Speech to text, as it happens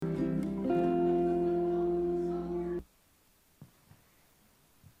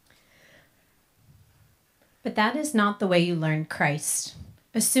But that is not the way you learned Christ,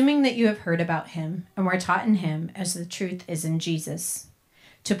 assuming that you have heard about him and were taught in him as the truth is in Jesus,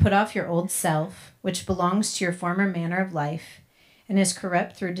 to put off your old self, which belongs to your former manner of life and is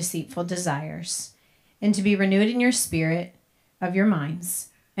corrupt through deceitful desires, and to be renewed in your spirit of your minds,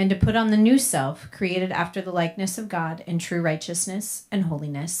 and to put on the new self, created after the likeness of God in true righteousness and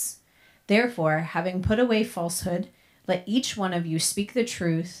holiness. Therefore, having put away falsehood, let each one of you speak the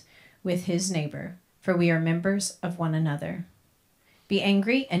truth with his neighbor, for we are members of one another. Be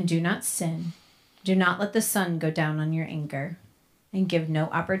angry and do not sin. Do not let the sun go down on your anger, and give no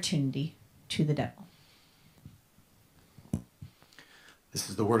opportunity to the devil. This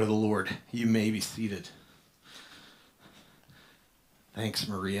is the word of the Lord. You may be seated. Thanks,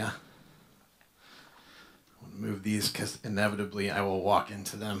 Maria. I'll move these because inevitably I will walk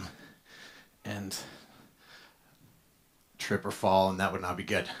into them and trip or fall, and that would not be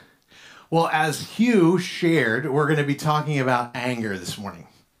good. Well, as Hugh shared, we're going to be talking about anger this morning.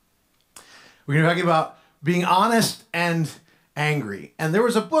 We're going to be talking about being honest and angry. And there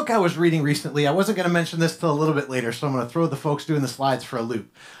was a book I was reading recently. I wasn't going to mention this till a little bit later, so I'm going to throw the folks doing the slides for a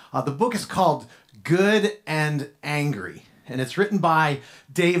loop. The book is called Good and Angry, and it's written by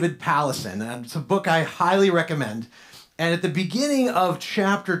David Pallison. And it's a book I highly recommend. And at the beginning of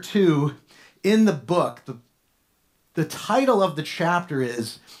chapter 2 in the book, the title of the chapter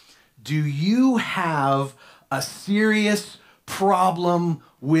is, Do You Have a Serious Problem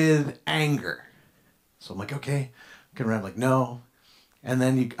with Anger? So I'm like, okay. I'm like, no. And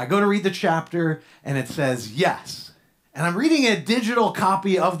then I go to read the chapter, and it says yes. And I'm reading a digital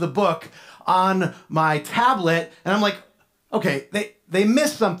copy of the book on my tablet, and I'm like, okay, they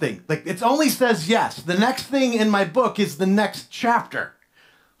missed something. Like, it only says yes. The next thing in my book is the next chapter.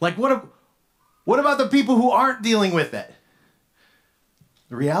 Like, what about the people who aren't dealing with it?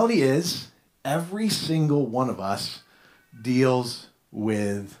 The reality is, every single one of us deals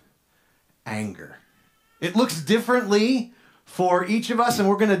with anger. It looks differently for each of us, and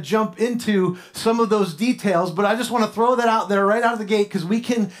we're going to jump into some of those details, but I just want to throw that out there right out of the gate because we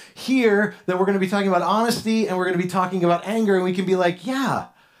can hear that we're going to be talking about honesty and we're going to be talking about anger, and we can be like, yeah,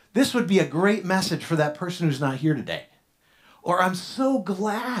 this would be a great message for that person who's not here today. Or I'm so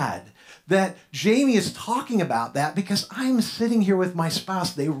glad that Jamie is talking about that because I'm sitting here with my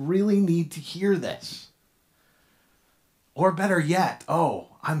spouse. They really need to hear this. Or better yet, oh,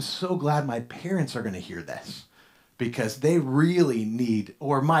 I'm so glad my parents are going to hear this because they really need,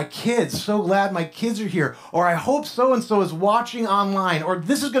 or my kids, so glad my kids are here, or I hope so-and-so is watching online, or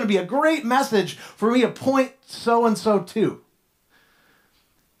this is going to be a great message for me to point so-and-so to.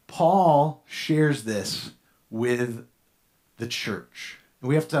 Paul shares this with the church. And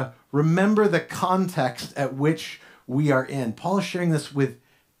we have to remember the context at which we are in. Paul is sharing this with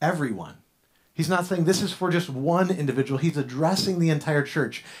everyone. He's not saying this is for just one individual. He's addressing the entire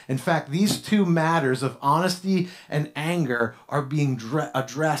church. In fact, these two matters of honesty and anger are being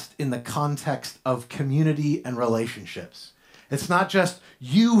addressed in the context of community and relationships. It's not just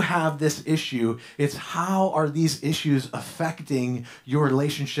you have this issue. It's how are these issues affecting your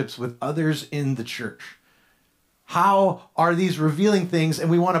relationships with others in the church? How are these revealing things?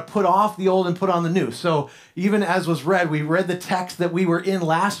 And we want to put off the old and put on the new. So even as was read, we read the text that we were in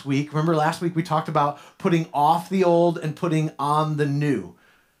last week. Remember last week we talked about putting off the old and putting on the new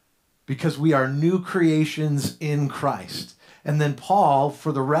because we are new creations in Christ. And then Paul,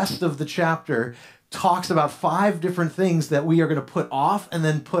 for the rest of the chapter, talks about 5 different things that we are going to put off and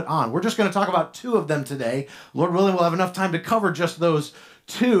then put on. We're just going to talk about 2 of them today. Lord willing, we'll have enough time to cover just those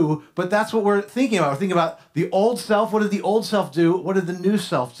 2, but that's what we're thinking about. We're thinking about the old self. What did the old self do? What did the new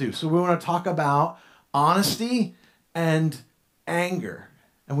self do? So we want to talk about honesty and anger.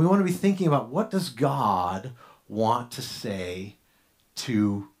 And we want to be thinking about what does God want to say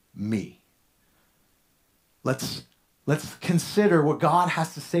to me? Let's consider what God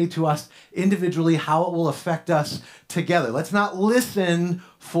has to say to us individually, how it will affect us together. Let's not listen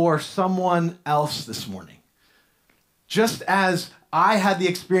for someone else this morning. Just as I had the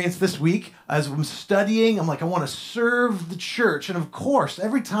experience this week as I'm studying, I'm like, I want to serve the church. And of course,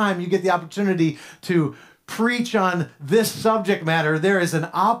 every time you get the opportunity to preach on this subject matter, there is an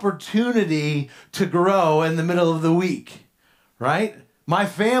opportunity to grow in the middle of the week, right? My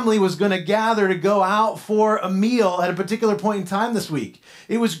family was going to gather to go out for a meal at a particular point in time this week.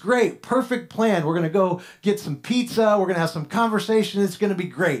 It was great. Perfect plan. We're going to go get some pizza. We're going to have some conversation. It's going to be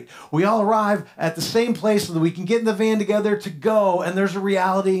great. We all arrive at the same place so that we can get in the van together to go. And there's a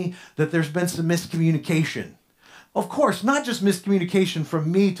reality that there's been some miscommunication. Of course, not just miscommunication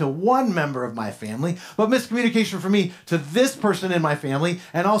from me to one member of my family, but miscommunication from me to this person in my family,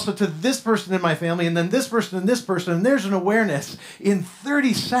 and also to this person in my family, and then this person and this person, and there's an awareness. In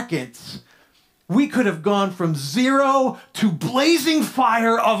 30 seconds, we could have gone from 0 to blazing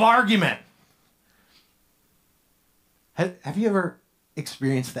fire of argument. Have you ever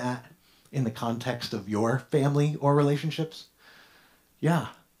experienced that in the context of your family or relationships? Yeah.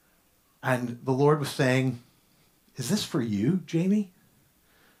 And the Lord was saying, is this for you, Jamie?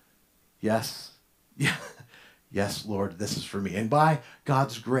 Yes. Yeah. Yes, Lord, this is for me. And by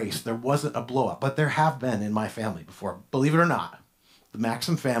God's grace, there wasn't a blow up, but there have been in my family before. Believe it or not, the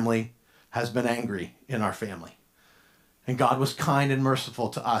Maxim family has been angry in our family. And God was kind and merciful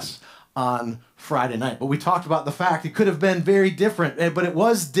to us on Friday night. But we talked about the fact it could have been very different, but it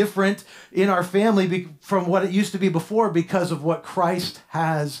was different in our family from what it used to be before because of what Christ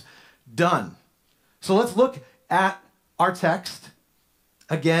has done. So let's look at our text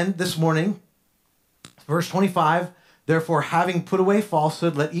again this morning. Verse 25, therefore, having put away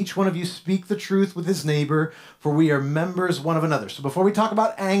falsehood, let each one of you speak the truth with his neighbor, for we are members one of another. So before we talk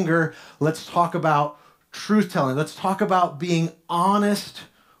about anger, let's talk about truth-telling. Let's talk about being honest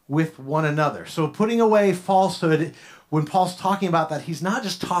with one another. So putting away falsehood, when Paul's talking about that, he's not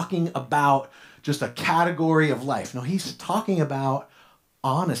just talking about just a category of life. No, he's talking about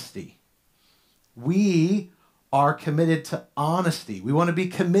honesty. We are committed to honesty. We want to be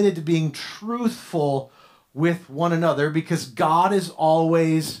committed to being truthful with one another because God is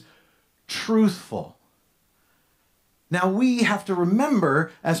always truthful. Now we have to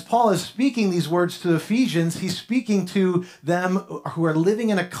remember, as Paul is speaking these words to Ephesians, he's speaking to them who are living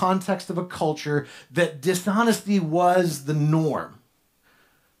in a context of a culture that dishonesty was the norm.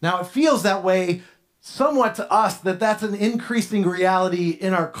 Now it feels that way somewhat to us, that that's an increasing reality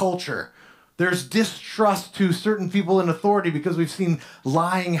in our culture. There's distrust to certain people in authority because we've seen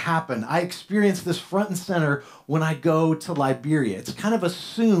lying happen. I experience this front and center when I go to Liberia. It's kind of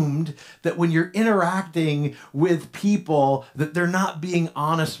assumed that when you're interacting with people that they're not being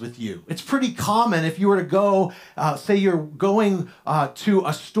honest with you. It's pretty common if you were to go, say you're going to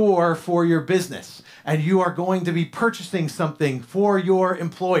a store for your business and you are going to be purchasing something for your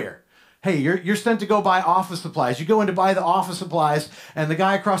employer. Hey, you're sent to go buy office supplies. You go in to buy the office supplies, and the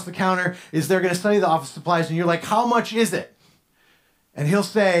guy across the counter is there going to sell you the office supplies, and you're like, how much is it? And he'll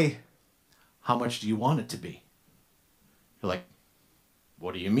say, how much do you want it to be? You're like,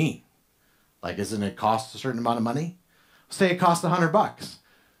 what do you mean? Like, isn't it cost a certain amount of money? Say it costs $100.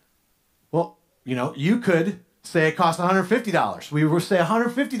 Well, you could say it costs $150. We will say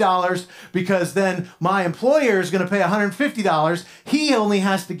 $150 because then my employer is going to pay $150. He only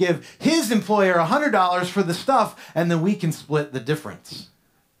has to give his employer $100 for the stuff, and then we can split the difference.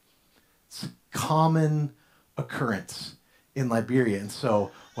 It's a common occurrence in Liberia. And so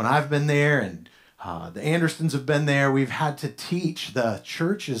when I've been there and the Andersons have been there, we've had to teach the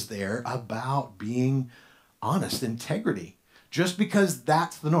churches there about being honest, integrity. Just because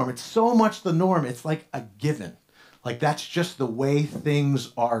that's the norm. It's so much the norm, it's like a given. Like that's just the way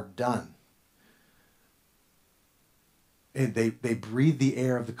things are done. And they breathe the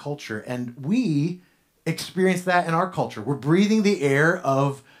air of the culture. And we experience that in our culture. We're breathing the air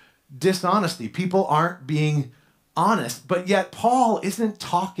of dishonesty. People aren't being honest. But yet Paul isn't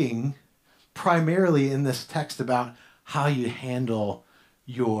talking primarily in this text about how you handle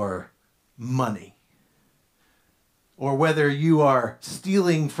your money, or whether you are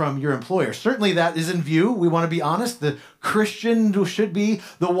stealing from your employer. Certainly that is in view. We want to be honest. The Christian should be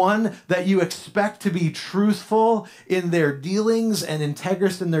the one that you expect to be truthful in their dealings and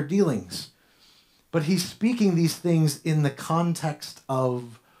integrous in their dealings. But he's speaking these things in the context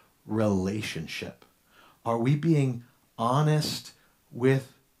of relationship. Are we being honest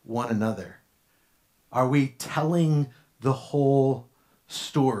with one another? Are we telling the whole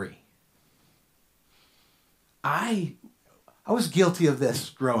story? I was guilty of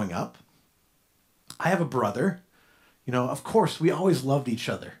this growing up. I have a brother. Of course, we always loved each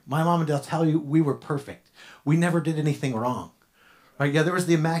other. My mom and dad tell you we were perfect. We never did anything wrong. Right? Yeah, there was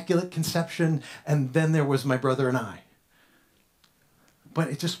the Immaculate Conception, and then there was my brother and I. But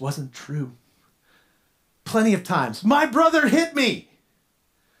it just wasn't true. Plenty of times, my brother hit me.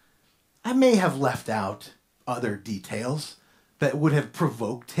 I may have left out other details that would have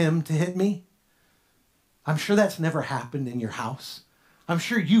provoked him to hit me. I'm sure that's never happened in your house. I'm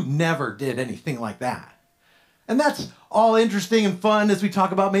sure you never did anything like that. And that's all interesting and fun as we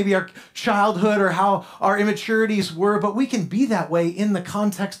talk about maybe our childhood or how our immaturities were, but we can be that way in the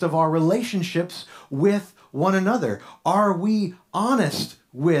context of our relationships with one another. Are we honest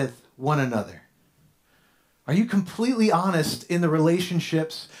with one another? Are you completely honest in the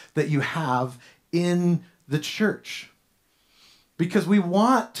relationships that you have in the church? Because we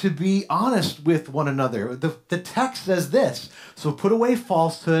want to be honest with one another. The text says this, so put away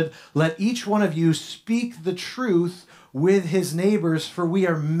falsehood, let each one of you speak the truth with his neighbors, for we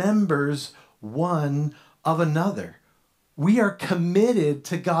are members one of another. We are committed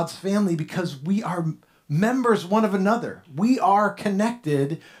to God's family because we are members one of another. We are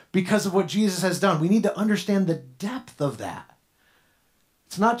connected because of what Jesus has done. We need to understand the depth of that.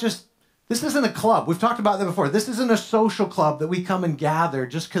 It's not just, this isn't a club. We've talked about that before. This isn't a social club that we come and gather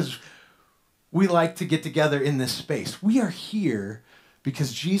just because we like to get together in this space. We are here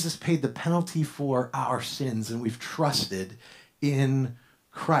because Jesus paid the penalty for our sins and we've trusted in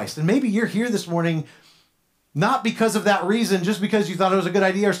Christ. And maybe you're here this morning not because of that reason, just because you thought it was a good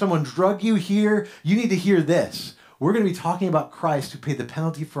idea or someone drug you here. You need to hear this. We're going to be talking about Christ who paid the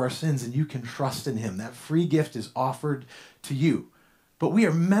penalty for our sins, and you can trust in him. That free gift is offered to you. But we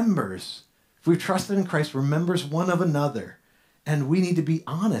are members. If we've trusted in Christ, we're members one of another, and we need to be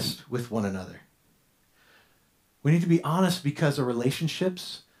honest with one another. We need to be honest because our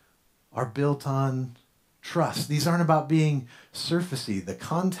relationships are built on trust. These aren't about being surfacey. The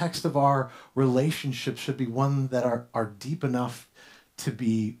context of our relationships should be one that are deep enough to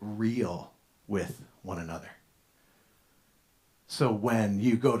be real with one another. So when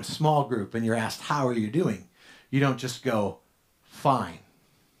you go to small group and you're asked, how are you doing? You don't just go, fine.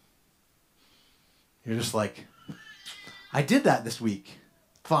 You're just like, I did that this week.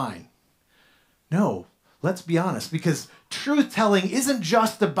 Fine. No, let's be honest, because truth-telling isn't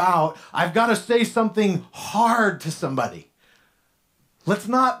just about, I've got to say something hard to somebody. Let's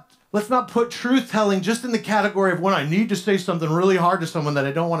not put truth-telling just in the category of when I need to say something really hard to someone that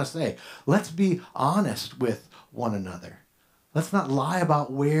I don't want to say. Let's be honest with one another. Let's not lie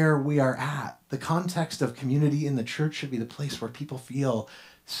about where we are at. The context of community in the church should be the place where people feel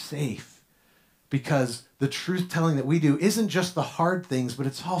safe, because the truth-telling that we do isn't just the hard things, but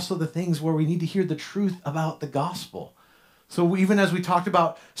it's also the things where we need to hear the truth about the gospel. So even as we talked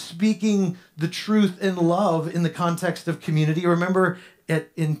speaking the truth in love in the context of community, remember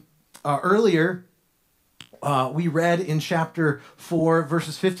earlier we read in chapter 4,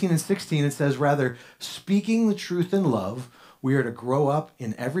 verses 15 and 16, it says, rather, speaking the truth in love, we are to grow up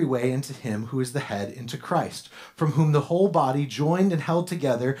in every way into him who is the head, into Christ, from whom the whole body, joined and held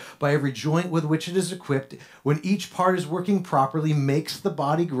together by every joint with which it is equipped, when each part is working properly, makes the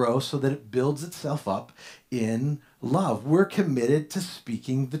body grow so that it builds itself up in love. We're committed to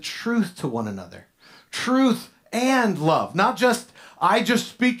speaking the truth to one another. Truth and love. Not just, I just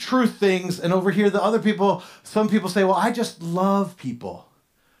speak truth things, and over here the other people, some people say, well, I just love people.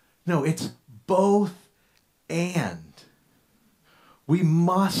 No, it's both and. We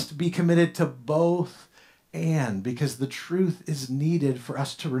must be committed to both and, because the truth is needed for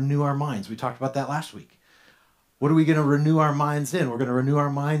us to renew our minds. We talked about that last week. What are we going to renew our minds in? We're going to renew our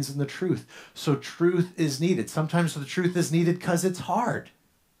minds in the truth. So truth is needed. Sometimes the truth is needed because it's hard.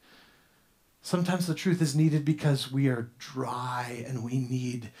 Sometimes the truth is needed because we are dry and we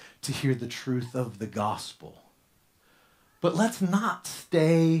need to hear the truth of the gospel. But let's not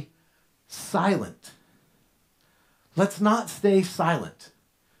stay silent. Let's not stay silent.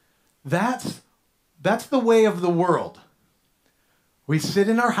 That's the way of the world. We sit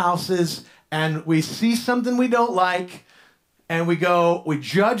in our houses and we see something we don't like and we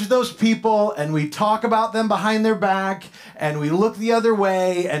judge those people and we talk about them behind their back and we look the other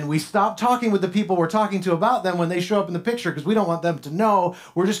way and we stop talking with the people we're talking to about them when they show up in the picture because we don't want them to know.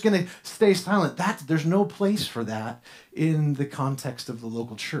 We're just going to stay silent. There's no place for that in the context of the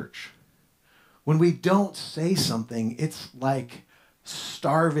local church. When we don't say something, it's like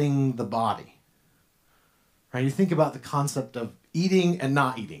starving the body. Right? You think about the concept of eating and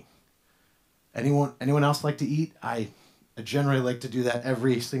not eating. Anyone else like to eat? I generally like to do that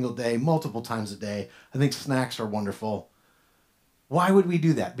every single day, multiple times a day. I think snacks are wonderful. Why would we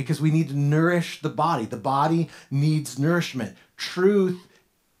do that? Because we need to nourish the body. The body needs nourishment. Truth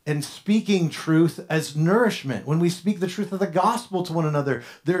and speaking truth as nourishment. When we speak the truth of the gospel to one another,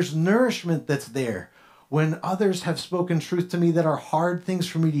 there's nourishment that's there. When others have spoken truth to me that are hard things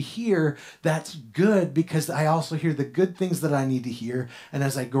for me to hear, that's good because I also hear the good things that I need to hear. And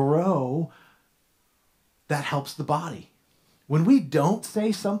as I grow, that helps the body. When we don't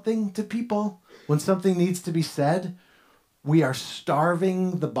say something to people, when something needs to be said, we are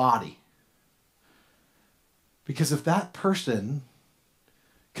starving the body. Because if that person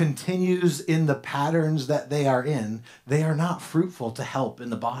continues in the patterns that they are in, they are not fruitful to help in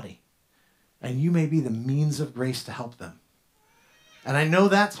the body. And you may be the means of grace to help them. And I know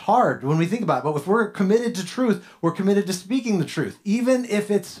that's hard when we think about it, but if we're committed to truth, we're committed to speaking the truth. Even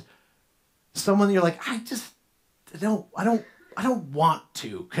if it's someone that you're like, I don't want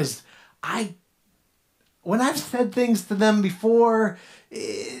to, because when I've said things to them before,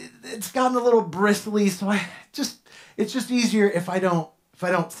 it's gotten a little bristly, so it's just easier if I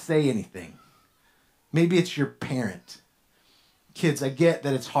don't say anything. Maybe it's your parent. Kids, I get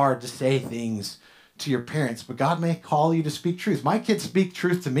that it's hard to say things to your parents, but God may call you to speak truth. My kids speak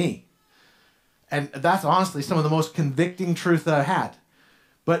truth to me. And that's honestly some of the most convicting truth that I've had.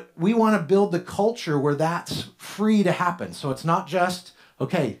 But we want to build the culture where that's free to happen. So it's not just,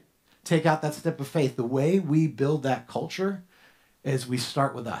 okay, take out that step of faith. The way we build that culture is we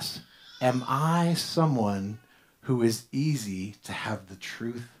start with us. Am I someone who is easy to have the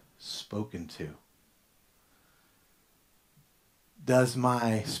truth spoken to? Does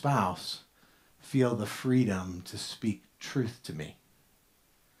my spouse feel the freedom to speak truth to me?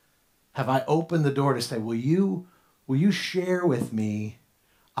 Have I opened the door to say, will you share with me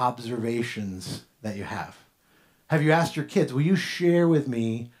observations that you have? Have you asked your kids, will you share with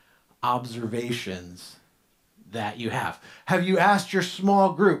me observations that you have? Have you asked your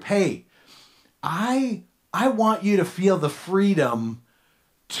small group, hey, I want you to feel the freedom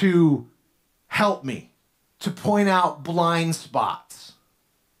to help me, to point out blind spots?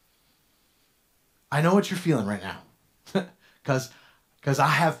 I know what you're feeling right now, because I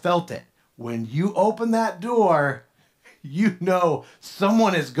have felt it. When you open that door, you know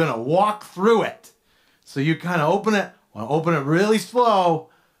someone is going to walk through it. So you kind of open it really slow.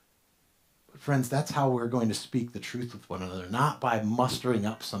 But friends, that's how we're going to speak the truth with one another, not by mustering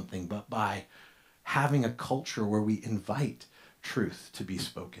up something, but by having a culture where we invite truth to be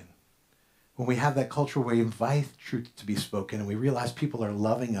spoken. When we have that culture where we invite truth to be spoken and we realize people are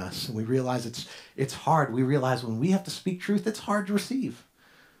loving us and we realize it's hard. We realize when we have to speak truth, it's hard to receive.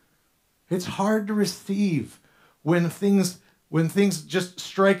 It's hard to receive when things just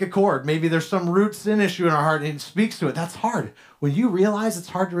strike a chord. Maybe there's some root sin issue in our heart and it speaks to it. That's hard. When you realize it's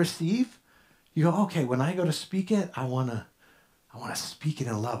hard to receive, you go, okay, when I go to speak it, I want to speak it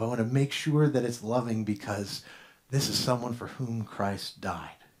in love. I want to make sure that it's loving because this is someone for whom Christ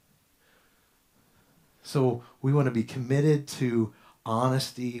died. So we want to be committed to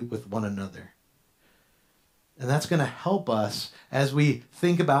honesty with one another. And that's going to help us as we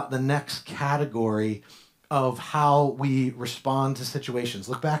think about the next category of how we respond to situations.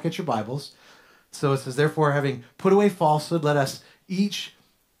 Look back at your Bibles. So it says, therefore, having put away falsehood, let us each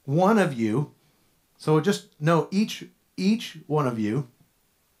one of you, so just know each one of you,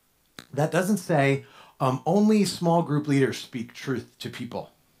 that doesn't say only small group leaders speak truth to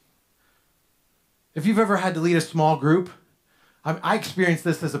people. If you've ever had to lead a small group, I experienced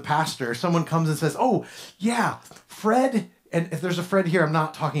this as a pastor. Someone comes and says, oh, yeah, Fred, and if there's a Fred here, I'm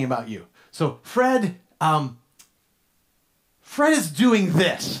not talking about you. So Fred is doing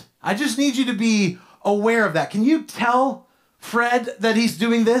this. I just need you to be aware of that. Can you tell Fred that he's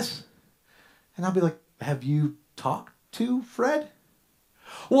doing this? And I'll be like, have you talked to Fred?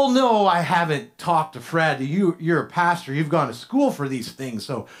 Well, no, I haven't talked to Fred. You're a pastor. You've gone to school for these things,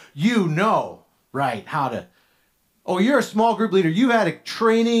 so you know. Right, how to, you're a small group leader. You've had a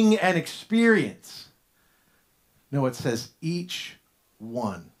training and experience. No, it says each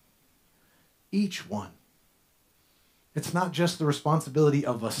one. Each one. It's not just the responsibility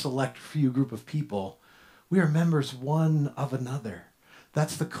of a select few group of people. We are members one of another.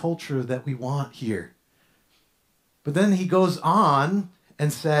 That's the culture that we want here. But then he goes on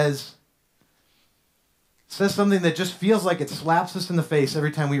and says something that just feels like it slaps us in the face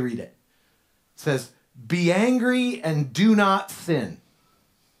every time we read it. Says, be angry and do not sin.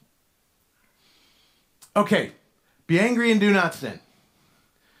 Okay, be angry and do not sin.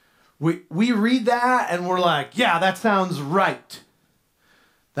 We read that and we're like, yeah, that sounds right.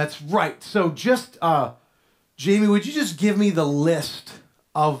 That's right. So just, Jamie, would you just give me the list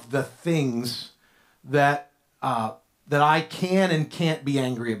of the things that I can and can't be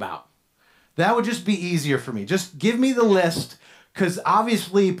angry about? That would just be easier for me. Just give me the list. Because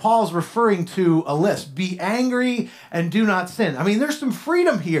obviously Paul's referring to a list. Be angry and do not sin. I mean, there's some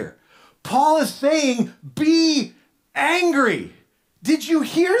freedom here. Paul is saying, be angry. Did you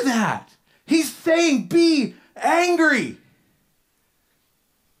hear that? He's saying, be angry.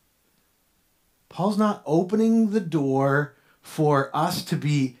 Paul's not opening the door for us to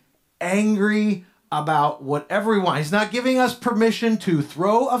be angry about whatever we want. He's not giving us permission to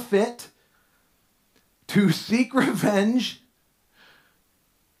throw a fit, to seek revenge.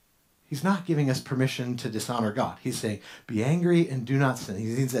 He's not giving us permission to dishonor God. He's saying, be angry and do not sin. He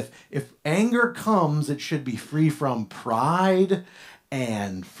means if anger comes, it should be free from pride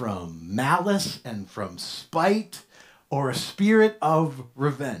and from malice and from spite or a spirit of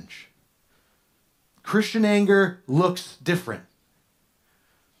revenge. Christian anger looks different.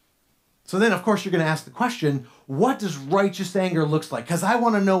 So then, of course, you're going to ask the question, what does righteous anger look like? Because I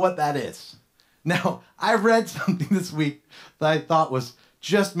want to know what that is. Now, I read something this week that I thought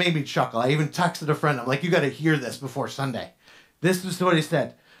just made me chuckle. I even texted a friend. I'm like, you got to hear this before Sunday. This is what he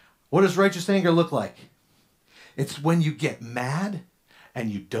said. What does righteous anger look like? It's when you get mad and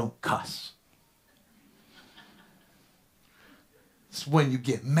you don't cuss. It's when you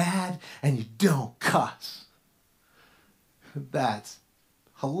get mad and you don't cuss. That's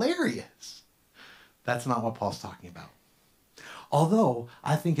hilarious. That's not what Paul's talking about. Although,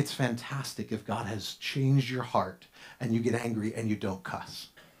 I think it's fantastic if God has changed your heart and you get angry and you don't cuss.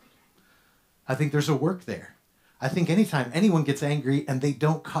 I think there's a work there. I think anytime anyone gets angry and they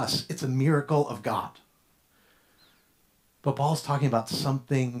don't cuss, it's a miracle of God. But Paul's talking about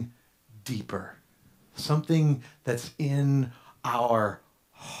something deeper, something that's in our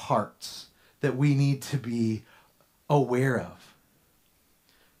hearts that we need to be aware of.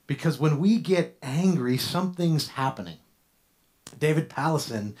 Because when we get angry, something's happening. David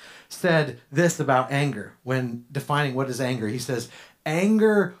Pallison said this about anger when defining what is anger. He says,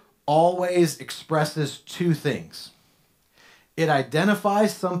 anger always expresses two things. It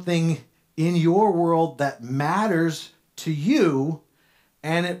identifies something in your world that matters to you,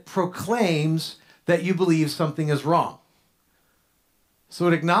 and it proclaims that you believe something is wrong. So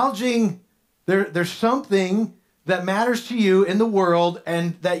it acknowledging there's something that matters to you in the world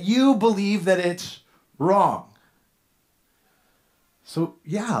and that you believe that it's wrong. So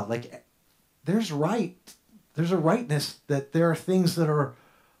yeah, like there's a rightness that there are things that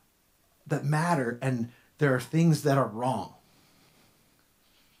matter and there are things that are wrong.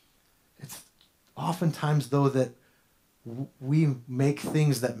 It's oftentimes though that we make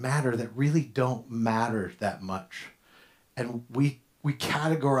things that matter that really don't matter that much. And we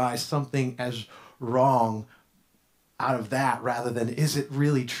categorize something as wrong out of that rather than is it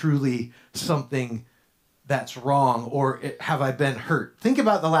really truly something that's wrong, or have I been hurt? Think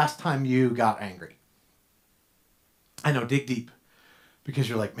about the last time you got angry. I know, dig deep, because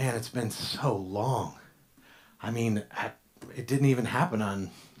you're like, man, it's been so long. I mean, it didn't even happen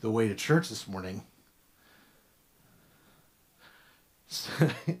on the way to church this morning.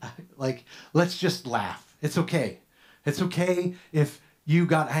 Like, let's just laugh. It's okay. It's okay if you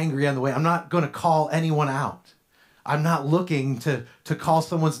got angry on the way. I'm not going to call anyone out. I'm not looking to call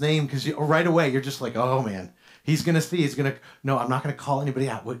someone's name because right away you're just like, oh man, he's going to see. No, I'm not going to call anybody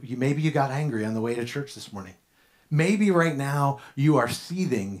out. Maybe you got angry on the way to church this morning. Maybe right now you are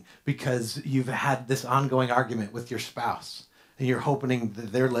seething because you've had this ongoing argument with your spouse and you're hoping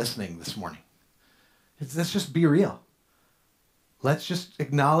that they're listening this morning. Let's just be real. Let's just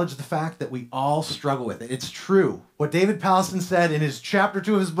acknowledge the fact that we all struggle with it. It's true. What David Pallison said in his chapter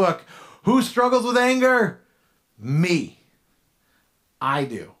 2 of his book, who struggles with anger? Me. I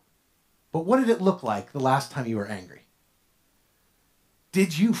do. But what did it look like the last time you were angry?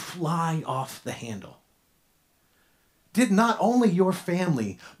 Did you fly off the handle? Did not only your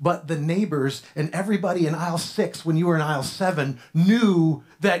family, but the neighbors and everybody in aisle 6 when you were in aisle 7 knew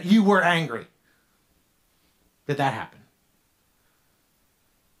that you were angry? Did that happen?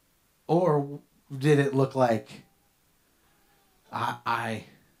 Or did it look like I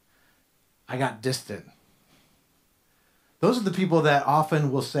got distant? Those are the people that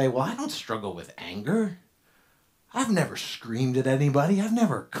often will say, well, I don't struggle with anger. I've never screamed at anybody. I've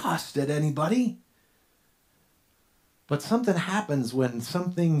never cussed at anybody. But something happens when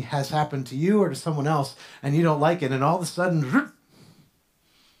something has happened to you or to someone else and you don't like it, and all of a sudden, you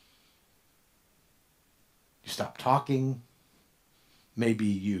stop talking. Maybe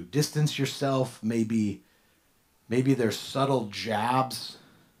you distance yourself. Maybe there's subtle jabs.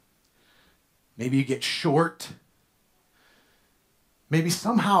 Maybe you get short. Maybe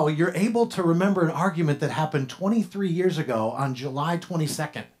somehow you're able to remember an argument that happened 23 years ago on July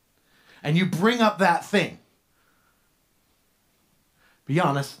 22nd. And you bring up that thing. Be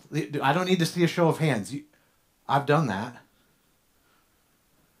honest. I don't need to see a show of hands. I've done that.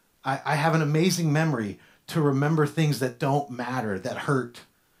 I have an amazing memory to remember things that don't matter, that hurt.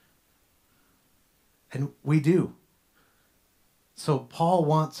 And we do. So Paul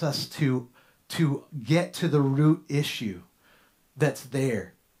wants us to get to the root issue that's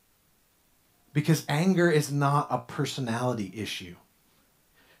there. Because anger is not a personality issue.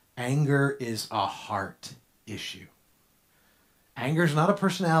 Anger is a heart issue. Anger is not a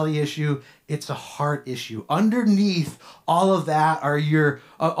personality issue. It's a heart issue. Underneath all of that are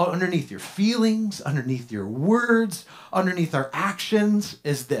underneath your feelings, underneath your words, underneath our actions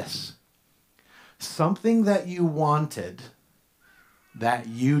is this. Something that you wanted that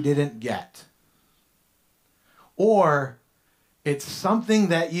you didn't get. Or it's something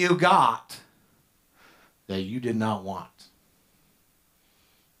that you got that you did not want.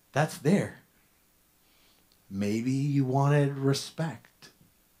 That's there. Maybe you wanted respect.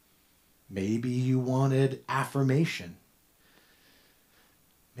 Maybe you wanted affirmation.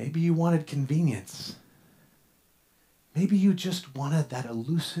 Maybe you wanted convenience. Maybe you just wanted that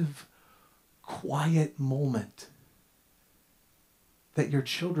elusive, quiet moment that your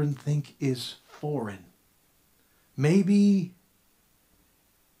children think is foreign. Maybe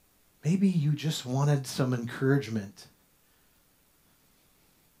you just wanted some encouragement.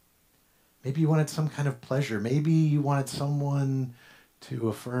 Maybe you wanted some kind of pleasure. Maybe you wanted someone to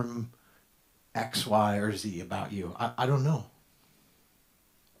affirm X, Y, or Z about you. I don't know.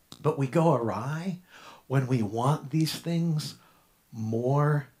 But we go awry when we want these things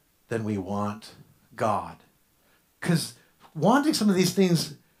more than we want God. Because wanting some of these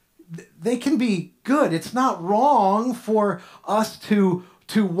things, they can be good. It's not wrong for us to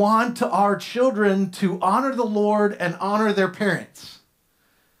want our children to honor the Lord and honor their parents.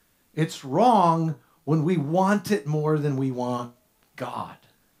 It's wrong when we want it more than we want God.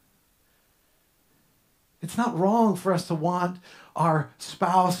 It's not wrong for us to want our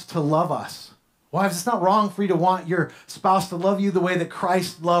spouse to love us. Wives, it's not wrong for you to want your spouse to love you the way that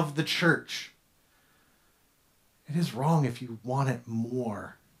Christ loved the church. It is wrong if you want it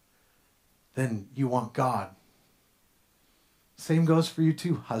more than you want God. Same goes for you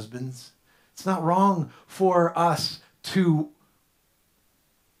too, husbands. It's not wrong for us to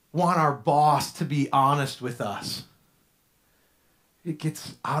want our boss to be honest with us. It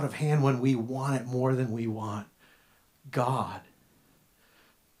gets out of hand when we want it more than we want God.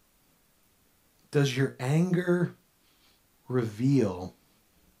 Does your anger reveal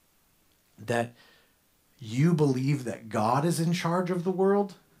that you believe that God is in charge of the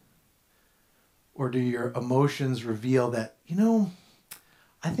world? Or do your emotions reveal that,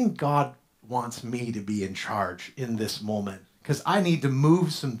 I think God wants me to be in charge in this moment because I need to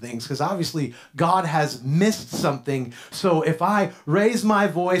move some things because obviously God has missed something. So if I raise my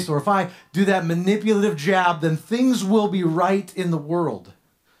voice or if I do that manipulative jab, then things will be right in the world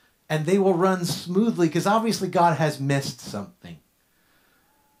and they will run smoothly because obviously God has missed something.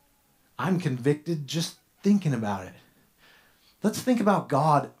 I'm convicted just thinking about it. Let's think about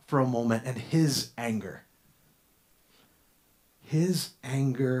God for a moment and his anger. His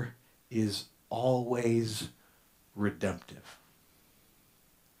anger is always redemptive.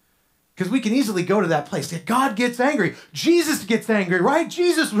 Because we can easily go to that place. God gets angry. Jesus gets angry, right?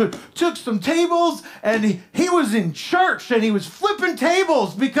 Jesus took some tables and he was in church and he was flipping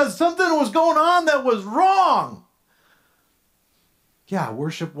tables because something was going on that was wrong. Yeah,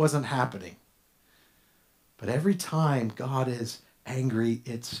 worship wasn't happening. But every time God is angry,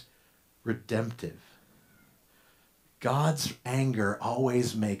 it's redemptive. God's anger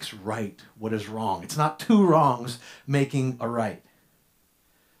always makes right what is wrong. It's not two wrongs making a right.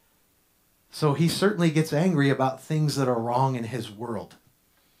 So he certainly gets angry about things that are wrong in his world.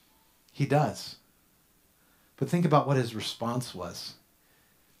 He does. But think about what his response was.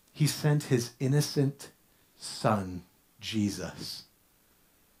 He sent his innocent son, Jesus,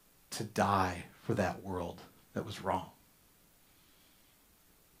 to die for that world that was wrong.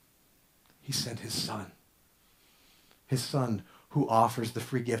 He sent his son who offers the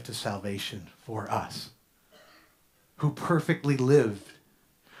free gift of salvation for us, who perfectly lived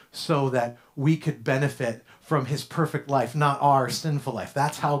so that we could benefit from his perfect life, not our sinful life.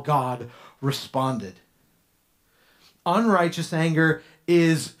 That's how God responded. Unrighteous anger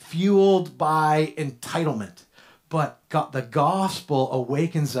is fueled by entitlement, but the gospel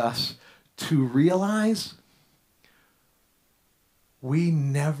awakens us to realize we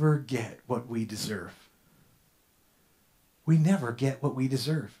never get what we deserve. We never get what we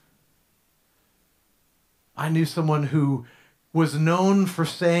deserve. I knew someone who was known for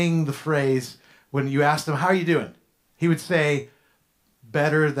saying the phrase, when you asked him, how are you doing? He would say,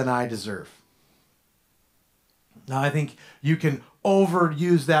 better than I deserve. Now, I think you can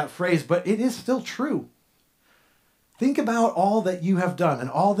overuse that phrase, but it is still true. Think about all that you have done and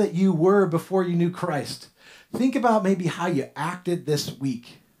all that you were before you knew Christ. Think about maybe how you acted this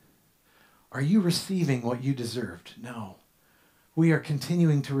week. Are you receiving what you deserved? No. We are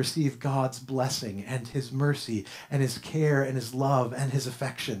continuing to receive God's blessing and his mercy and his care and his love and his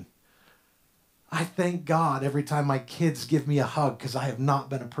affection. I thank God every time my kids give me a hug because I have not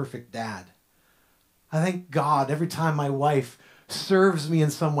been a perfect dad. I thank God every time my wife serves me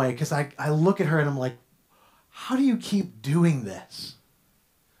in some way because I look at her and I'm like, how do you keep doing this?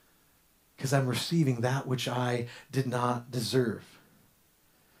 Because I'm receiving that which I did not deserve.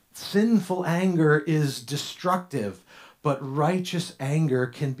 Sinful anger is destructive, but righteous anger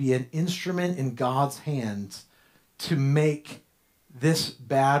can be an instrument in God's hands to make this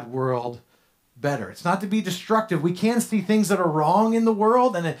bad world better. It's not to be destructive. We can see things that are wrong in the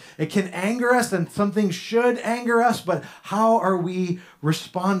world, and it can anger us, and some things should anger us, but how are we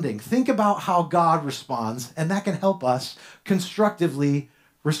responding? Think about how God responds, and that can help us constructively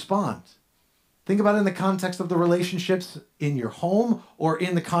respond. Think about it in the context of the relationships in your home or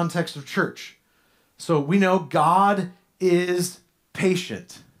in the context of church. So we know God is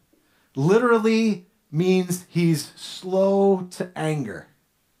patient. Literally means he's slow to anger.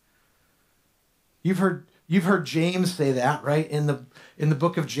 You've heard James say that, right? In the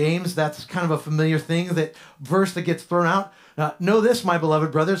book of James, that's kind of a familiar thing, that verse that gets thrown out. Know this, my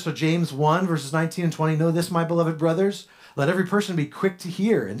beloved brothers. So James 1, verses 19 and 20. Know this, my beloved brothers. Let every person be quick to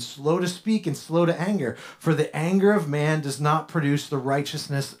hear and slow to speak and slow to anger. For the anger of man does not produce the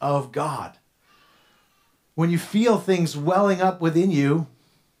righteousness of God. When you feel things welling up within you,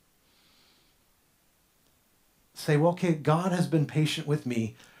 say, well, okay, God has been patient with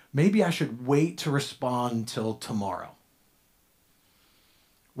me. Maybe I should wait to respond till tomorrow.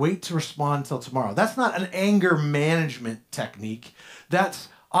 Wait to respond till tomorrow. That's not an anger management technique. That's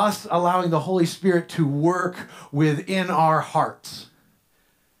us allowing the Holy Spirit to work within our hearts.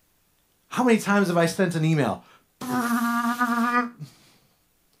 How many times have I sent an email?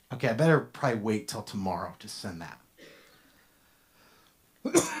 Okay, I better probably wait till tomorrow to send that.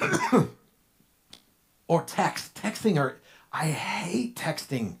 Or texting, I hate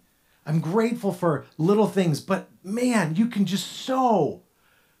texting. I'm grateful for little things, but man, you can just so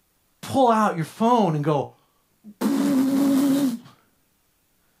pull out your phone and go.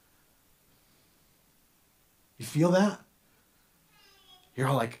 You feel that? You're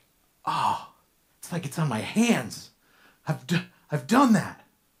all like, oh, it's like it's on my hands. I've done that.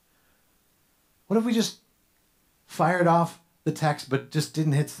 What if we just fired off the text but just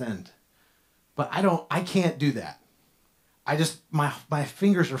didn't hit send? But I can't do that. My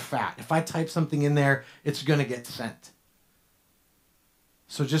fingers are fat. If I type something in there, it's going to get sent.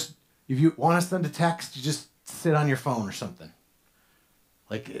 So just, if you want to send a text, you just sit on your phone or something.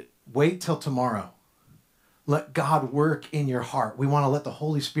 Wait till tomorrow. Let God work in your heart. We want to let the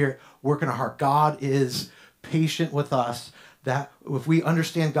Holy Spirit work in our heart. God is patient with us. That if we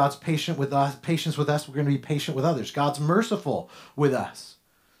understand God's patience with us, we're going to be patient with others. God's merciful with us.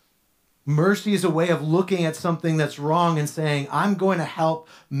 Mercy is a way of looking at something that's wrong and saying, I'm going to help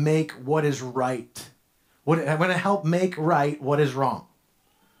make what is right. I'm going to help make right what is wrong.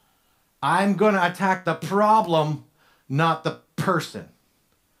 I'm going to attack the problem, not the person.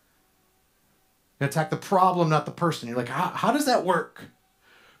 I'm going to attack the problem, not the person. You're like, how does that work?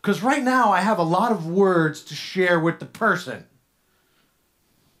 Because right now I have a lot of words to share with the person.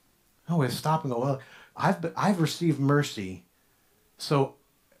 Oh, we stop and go, well, I've received mercy, so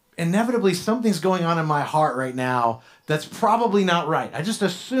inevitably something's going on in my heart right now that's probably not right. I just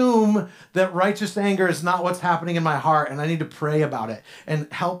assume that righteous anger is not what's happening in my heart, and I need to pray about it and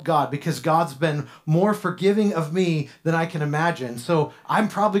help God, because God's been more forgiving of me than I can imagine. So I'm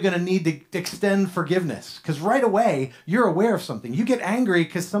probably going to need to extend forgiveness, because right away you're aware of something. You get angry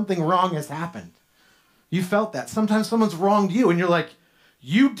because something wrong has happened. You felt that. Sometimes someone's wronged you and you're like,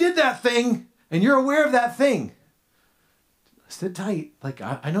 you did that thing and you're aware of that thing. Sit tight.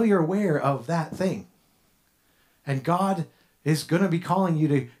 I know you're aware of that thing. And God is going to be calling you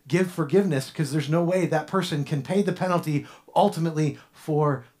to give forgiveness, because there's no way that person can pay the penalty ultimately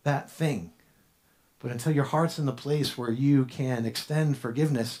for that thing. But until your heart's in the place where you can extend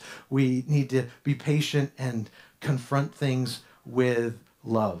forgiveness, we need to be patient and confront things with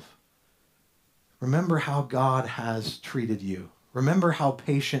love. Remember how God has treated you. Remember how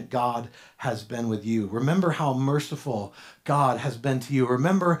patient God has been with you. Remember how merciful God has been to you.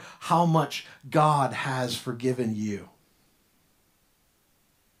 Remember how much God has forgiven you.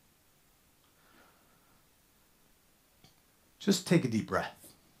 Just take a deep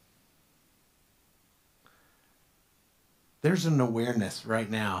breath. There's an awareness right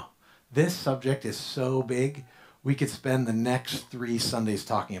now. This subject is so big, we could spend the next 3 Sundays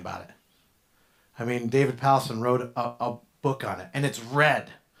talking about it. I mean, David Powlison wrote a book on it, and it's red.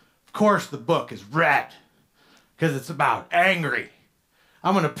 Of course the book is red, because it's about angry.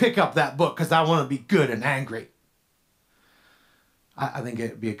 I'm going to pick up that book because I want to be good and angry. I think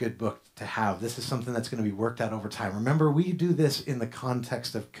it'd be a good book to have. This is something that's going to be worked out over time. Remember, we do this in the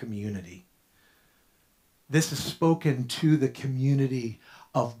context of community. This is spoken to the community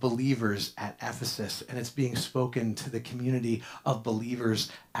of believers at Ephesus, and it's being spoken to the community of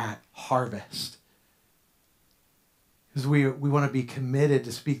believers at Harvest. Because we want to be committed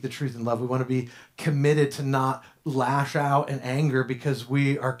to speak the truth in love. We want to be committed to not lash out in anger because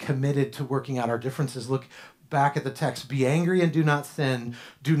we are committed to working out our differences. Look back at the text. Be angry and do not sin.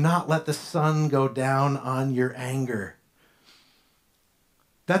 Do not let the sun go down on your anger.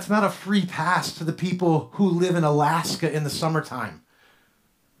 That's not a free pass to the people who live in Alaska in the summertime.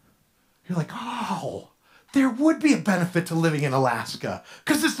 You're like, oh, there would be a benefit to living in Alaska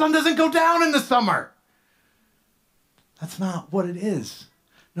because the sun doesn't go down in the summer. That's not what it is.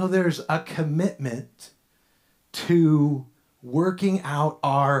 No, there's a commitment to working out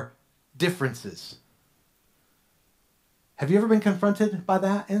our differences. Have you ever been confronted by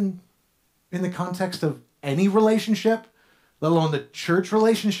that in the context of any relationship, let alone the church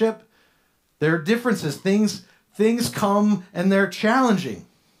relationship? There are differences. Things come and they're challenging.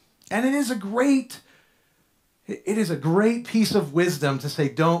 And it is a great piece of wisdom to say,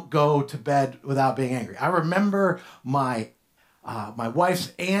 don't go to bed without being angry. I remember my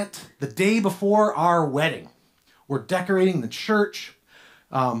wife's aunt, the day before our wedding. We're decorating the church.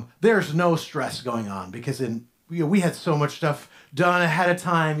 There's no stress going on because we had so much stuff done ahead of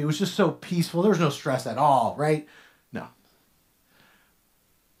time. It was just so peaceful. There was no stress at all, right? No.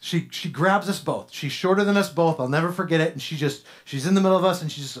 She grabs us both. She's shorter than us both. I'll never forget it. And she's in the middle of us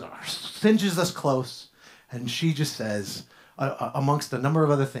and she just cinches us close. And she just says, amongst a number of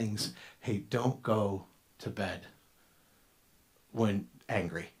other things, hey, don't go to bed when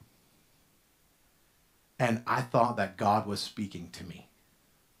angry. And I thought that God was speaking to me.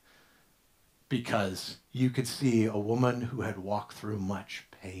 Because you could see a woman who had walked through much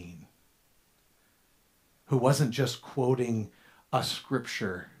pain. Who wasn't just quoting a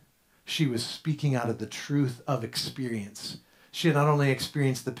scripture. She was speaking out of the truth of experience. She had not only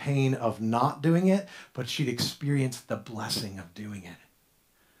experienced the pain of not doing it, but she'd experienced the blessing of doing it.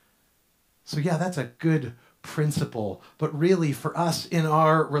 So yeah, that's a good principle. But really, for us in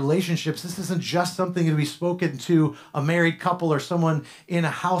our relationships, this isn't just something to be spoken to a married couple or someone in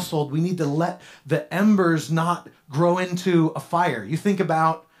a household. We need to let the embers not grow into a fire. You think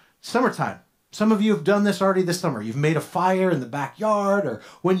about summertime. Some of you have done this already this summer. You've made a fire in the backyard or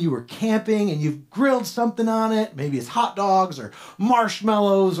when you were camping and you've grilled something on it. Maybe it's hot dogs or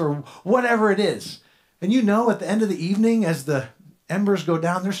marshmallows or whatever it is. And you know at the end of the evening as the embers go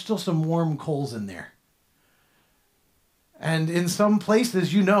down, there's still some warm coals in there. And in some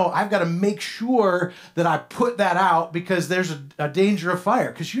places, you know, I've got to make sure that I put that out because there's a danger of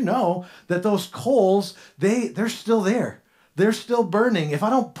fire. Because you know that those coals, they're still there. They're still burning. If I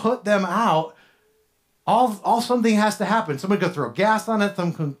don't put them out, all something has to happen. Someone could throw gas on it.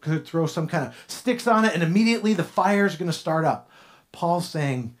 Someone could throw some kind of sticks on it. And immediately the fire is going to start up. Paul's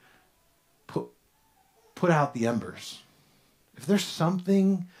saying, put out the embers. If there's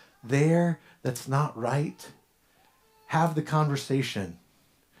something there that's not right, have the conversation.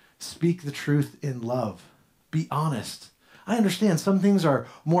 Speak the truth in love. Be honest. I understand some things are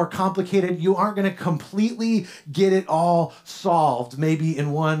more complicated. You aren't going to completely get it all solved maybe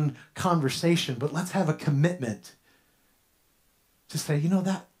in one conversation, but let's have a commitment to say, you know,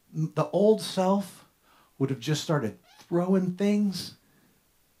 that the old self would have just started throwing things.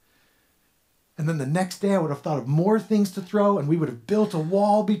 And then the next day I would have thought of more things to throw and we would have built a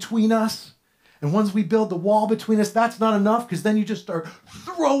wall between us. And once we build the wall between us, that's not enough because then you just start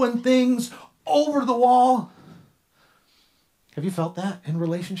throwing things over the wall. Have you felt that in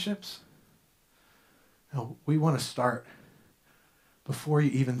relationships? No, we want to start before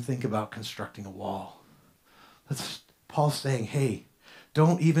you even think about constructing a wall. Paul's saying, hey,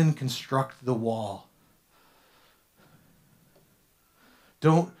 don't even construct the wall.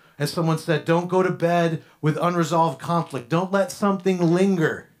 Don't, as someone said, don't go to bed with unresolved conflict. Don't let something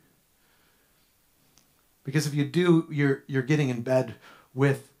linger. Because if you do, you're getting in bed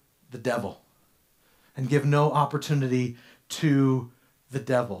with the devil. And give no opportunity to the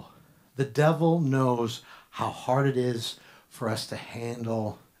devil. The devil knows how hard it is for us to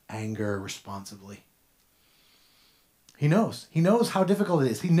handle anger responsibly. He knows. He knows how difficult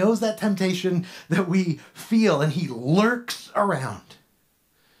it is. He knows that temptation that we feel, and he lurks around.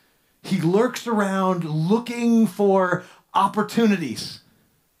 He lurks around looking for opportunities.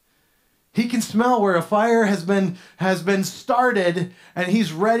 He can smell where a fire has been started, and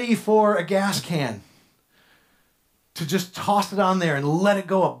he's ready for a gas can to just toss it on there and let it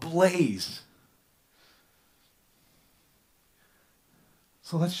go ablaze.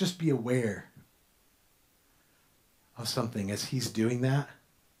 So let's just be aware of something as he's doing that,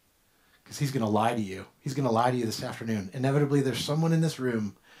 because he's going to lie to you. He's going to lie to you this afternoon. Inevitably, there's someone in this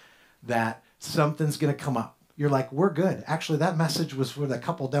room that something's going to come up. You're like, we're good. Actually, that message was for the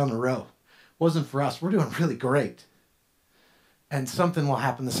couple down the row. It wasn't for us. We're doing really great. And something will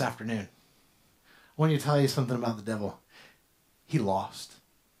happen this afternoon. I want you to tell you something about the devil. He lost.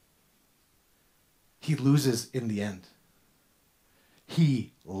 He loses in the end.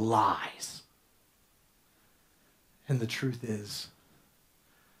 He lies. And the truth is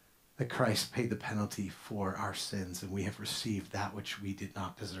that Christ paid the penalty for our sins, and we have received that which we did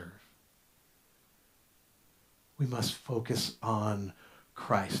not deserve. We must focus on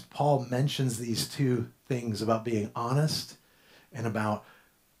Christ. Paul mentions these two things about being honest and about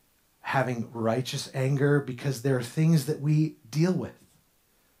having righteous anger because there are things that we deal with.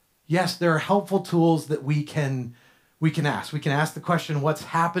 Yes, there are helpful tools that we can ask. We can ask the question, what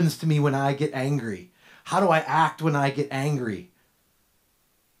happens to me when I get angry? How do I act when I get angry?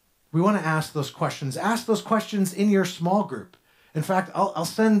 We want to ask those questions. Ask those questions in your small group. In fact, I'll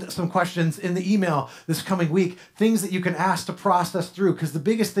send some questions in the email this coming week, things that you can ask to process through, because the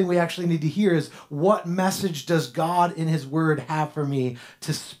biggest thing we actually need to hear is, what message does God in his word have for me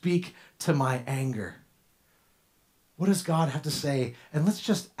to speak to my anger? What does God have to say? And let's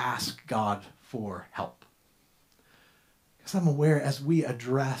just ask God for help. Because I'm aware as we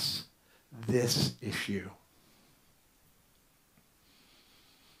address this issue,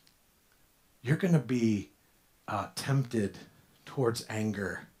 you're going to be tempted towards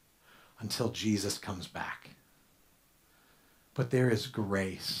anger until Jesus comes back. But there is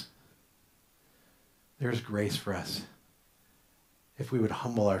grace. There's grace for us if we would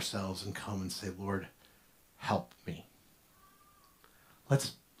humble ourselves and come and say, Lord, help me.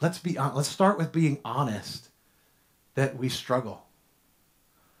 Let's start with being honest that we struggle.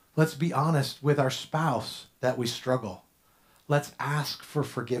 Let's be honest with our spouse that we struggle. Let's ask for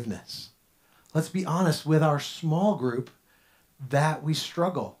forgiveness. Let's be honest with our small group that we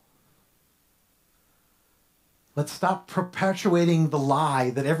struggle. Let's stop perpetuating the lie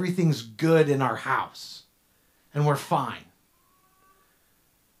that everything's good in our house and we're fine.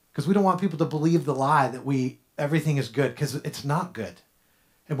 Because we don't want people to believe the lie that everything is good, because it's not good.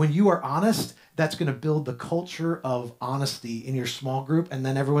 And when you are honest, that's going to build the culture of honesty in your small group, and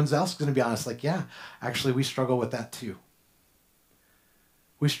then everyone else is going to be honest, like, yeah, actually we struggle with that too.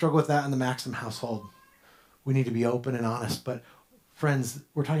 We struggle with that in the Maxim household. We need to be open and honest. But friends,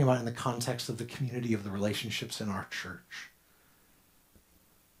 we're talking about in the context of the community of the relationships in our church.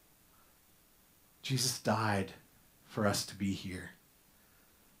 Jesus died for us to be here.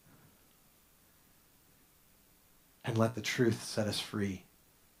 And let the truth set us free.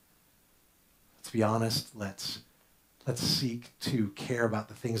 Let's be honest. Let's seek to care about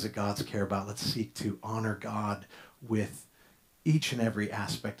the things that God's care about. Let's seek to honor God with each and every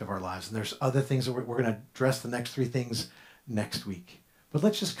aspect of our lives. And there's other things that we're going to address the next three things next week. But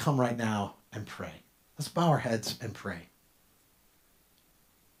let's just come right now and pray. Let's bow our heads and pray.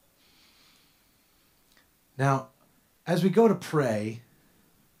 Now, as we go to pray,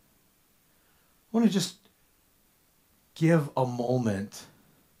 I want to just give a moment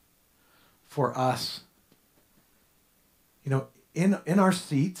for us, in our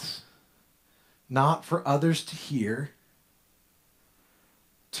seats, not for others to hear,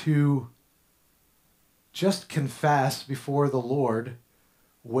 to just confess before the Lord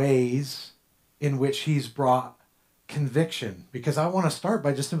ways in which he's brought conviction. Because I want to start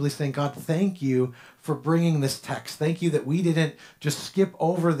by just simply saying, God, thank you for bringing this text. Thank you that we didn't just skip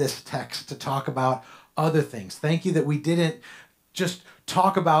over this text to talk about other things. Thank you that we didn't just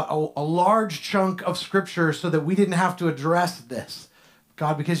talk about a large chunk of scripture so that we didn't have to address this.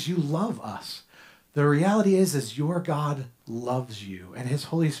 God, because you love us. The reality is your God loves you, and his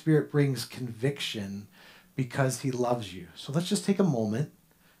Holy Spirit brings conviction because he loves you. So let's just take a moment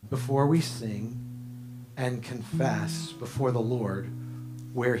before we sing and confess before the Lord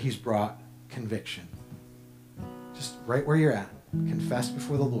where he's brought conviction. Just right where you're at, confess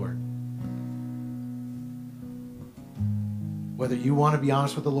before the Lord. Whether you want to be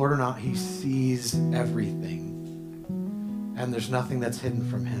honest with the Lord or not, he sees everything. And there's nothing that's hidden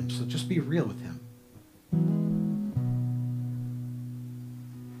from him. So just be real with him.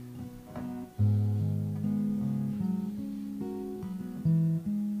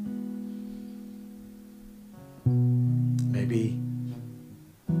 Maybe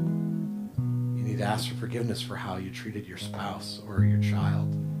you need to ask for forgiveness for how you treated your spouse or your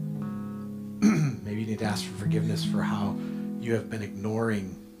child. Maybe you need to ask for forgiveness for how you have been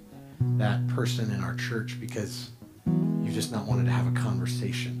ignoring that person in our church because You've just not wanted to have a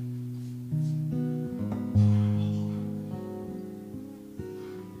conversation.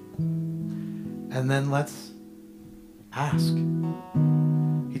 And then let's ask.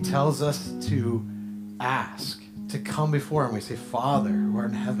 He tells us to ask, to come before him. We say, Father, who art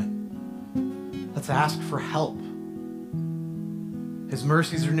in heaven. Let's ask for help. His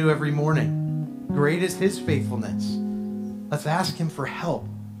mercies are new every morning. Great is his faithfulness. Let's ask him for help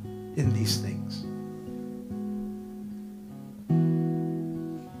in these things.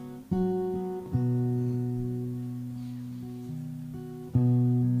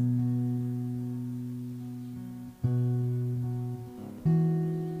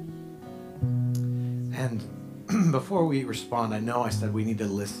 And before we respond, I know I said we need to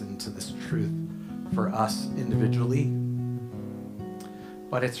listen to this truth for us individually,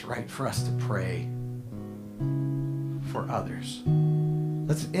 but it's right for us to pray for others.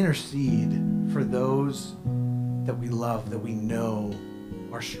 Let's intercede for those that we love, that we know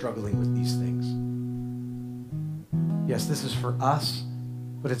are struggling with these things. Yes, this is for us,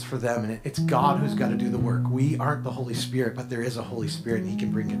 but it's for them, and it's God who's got to do the work. We aren't the Holy Spirit, but there is a Holy Spirit, and he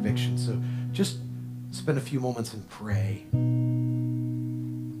can bring conviction. So just spend a few moments and pray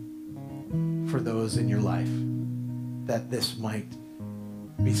for those in your life that this might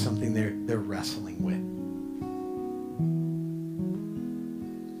be something they're wrestling with.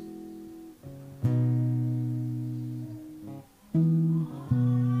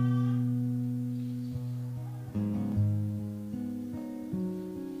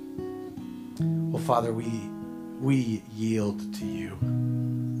 Well, Father, we yield to you.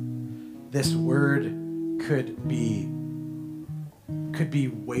 This word could be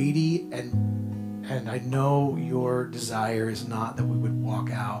weighty, and I know your desire is not that we would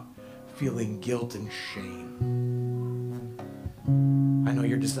walk out feeling guilt and shame. I know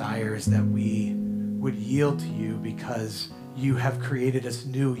your desire is that we would yield to you because you have created us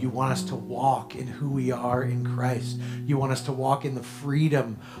new. You want us to walk in who we are in Christ. You want us to walk in the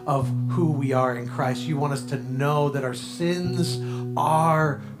freedom of who we are in Christ. You want us to know that our sins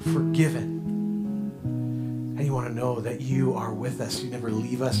are forgiven. And you want to know that you are with us. You never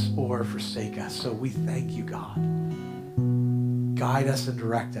leave us or forsake us. So we thank you, God. Guide us and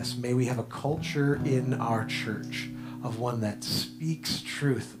direct us. May we have a culture in our church of one that speaks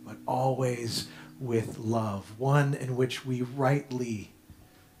truth, but always with love. One in which we rightly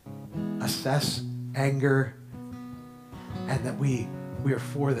assess anger, and that we are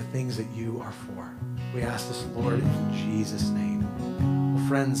for the things that you are for. We ask this, Lord, in Jesus' name. Well,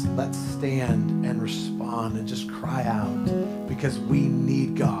 friends, let's stand and respond and just cry out, because we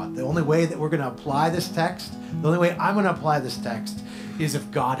need God. The only way that we're going to apply this text, the only way I'm going to apply this text is if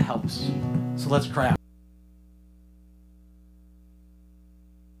God helps. So let's cry out.